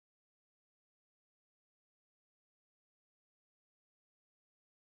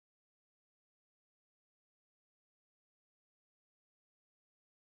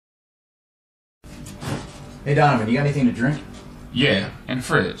Hey Donovan, you got anything to drink? Yeah, in the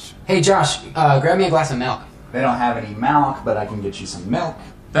fridge. Hey Josh, grab me a glass of milk. They don't have any Malk, but I can get you some milk.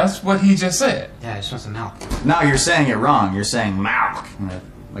 That's what he just said. Yeah, I just want some milk. No, you're saying it wrong. You're saying Malk,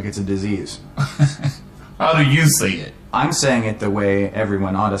 like it's a disease. How do you say it? I'm saying it the way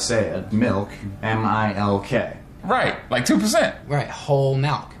everyone ought to say it. Milk, M-I-L-K. Right, like 2%. Right, whole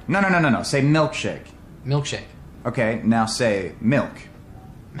milk. No. Say milkshake. Milkshake. Okay, now say milk.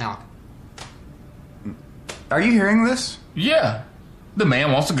 Milk. Are you hearing this? Yeah, the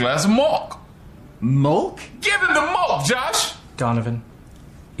man wants a glass of milk. Milk? Give him the milk, Josh! Donovan,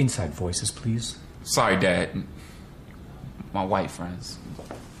 inside voices, please. Sorry, Dad. My white friends.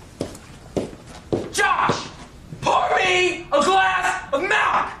 Josh! Pour me a glass of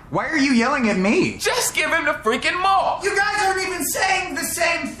milk! Why are you yelling at me? Just give him the freaking milk! You guys aren't even saying the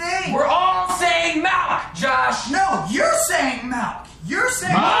same thing! We're all saying milk, Josh! No, you're saying milk! You're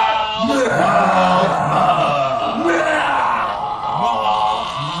saying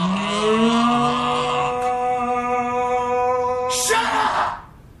Shut up!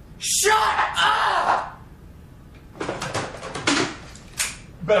 Shut up!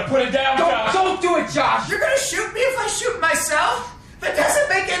 Better put it down, Josh! Don't do it, Josh! You're gonna shoot me if I shoot myself? That doesn't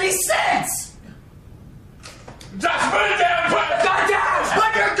make any sense! Josh, put it down, Josh! Gun down!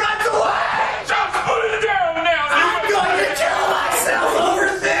 Put your guns away! Josh, put it down now! I'm going to kill myself over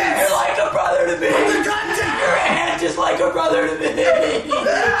this! You're like a brother to me! Put the gun down! Your hand just like a brother to me!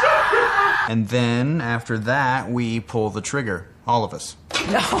 And then, after that, we pull the trigger. All of us.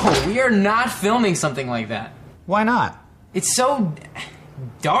 No, we are not filming something like that. Why not? It's so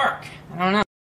dark. I don't know.